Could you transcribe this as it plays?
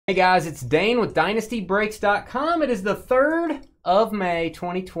Hey guys, it's Dane with DynastyBreaks.com. It is the 3rd of May,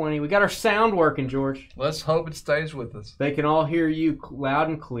 2020. We got our sound working, George. Let's hope it stays with us. They can all hear you loud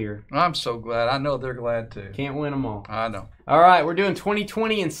and clear. I'm so glad. I know they're glad too. Can't win them all. I know. All right, we're doing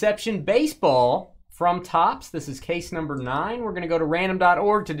 2020 Inception Baseball from Topps. This is case number 9. We're going to go to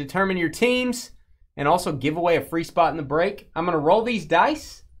random.org to determine your teams and also give away a free spot in the break. I'm going to roll these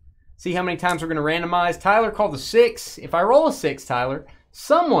dice, see how many times we're going to randomize. Tyler called a 6. If I roll a 6, Tyler,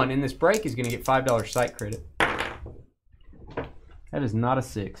 someone in this break is going to get $5 site credit. That is not a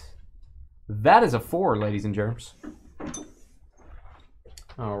 6. That is a 4, ladies and germs.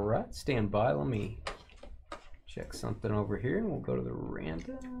 All right, stand by. Let me check something over here, and we'll go to the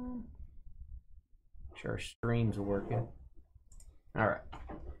random. Make sure our stream's working. All right.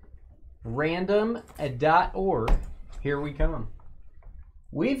 Random.org. Here we come.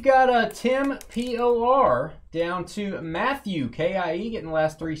 We've got Tim P.O.R. down to Matthew K.I.E. getting the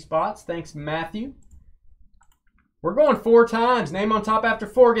last 3 spots. Thanks, Matthew. We're going 4 times. Name on top after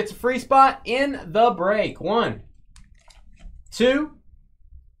 4 gets a free spot in the break. 1, 2,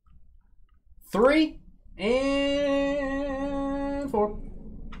 3, and 4.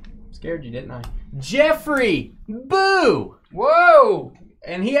 Scared you, didn't I? Jeffrey! Boo! Whoa!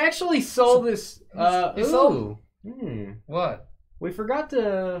 And he actually sold this. He sold? What? We forgot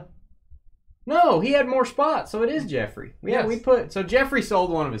to. No, he had more spots, so it is Jeffrey. Yeah, yes. So Jeffrey sold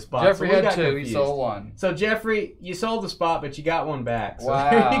one of his spots. Jeffrey so had 2. confused. He sold 1. So Jeffrey, you sold the spot, but you got one back. So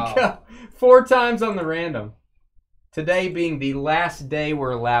wow. There you go. 4 times on the random. Today being the last day we're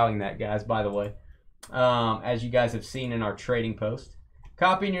allowing that, guys, by the way. As you guys have seen in our trading post.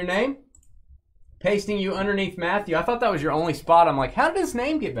 Copying your name. Pasting you underneath Matthew. I thought that was your only spot. I'm like, how did his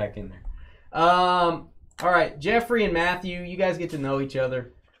name get back in there? All right, Jeffrey and Matthew, you guys get to know each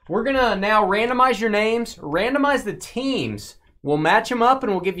other. We're going to now randomize your names, randomize the teams. We'll match them up,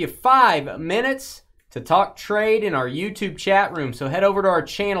 and we'll give you 5 minutes to talk trade in our YouTube chat room. So head over to our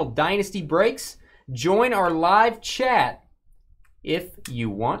channel, Dynasty Breaks. Join our live chat if you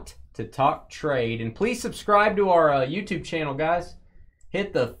want to talk trade. And please subscribe to our YouTube channel, guys.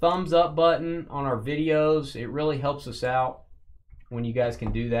 Hit the thumbs up button on our videos. It really helps us out when you guys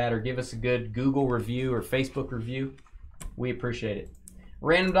can do that, or give us a good Google review or Facebook review. We appreciate it.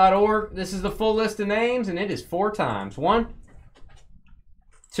 Random.org, this is the full list of names, and it is 4 times. 1,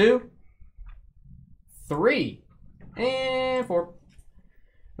 2, 3, and 4.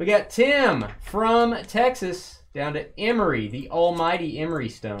 We got Tim from Texas down to Emery, the almighty Emery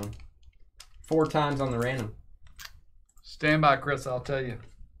Stone. 4 times on the random. Stand by, Chris. I'll tell you.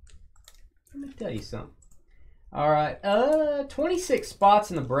 Let me tell you something. All right, 26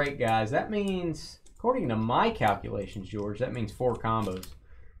 spots in the break, guys. That means, according to my calculations, George, that means 4 combos.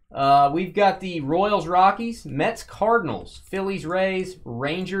 We've got the Royals, Rockies, Mets, Cardinals, Phillies, Rays,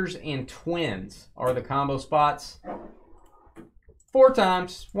 Rangers, and Twins are the combo spots. 4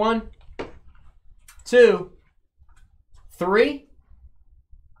 times. 1, 2, 3,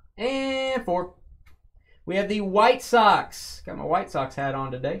 and 4. We have the White Sox. Got my White Sox hat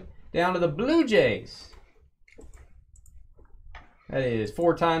on today. Down to the Blue Jays. That is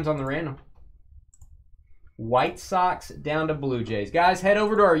 4 times on the random. White Sox down to Blue Jays. Guys, head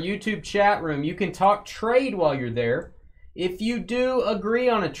over to our YouTube chat room. You can talk trade while you're there. If you do agree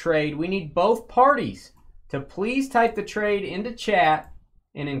on a trade, we need both parties to please type the trade into chat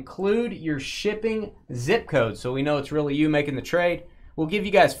and include your shipping zip code so we know it's really you making the trade. We'll give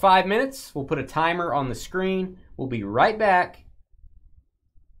you guys 5 minutes. We'll put a timer on the screen. We'll be right back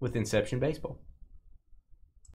with Inception Baseball.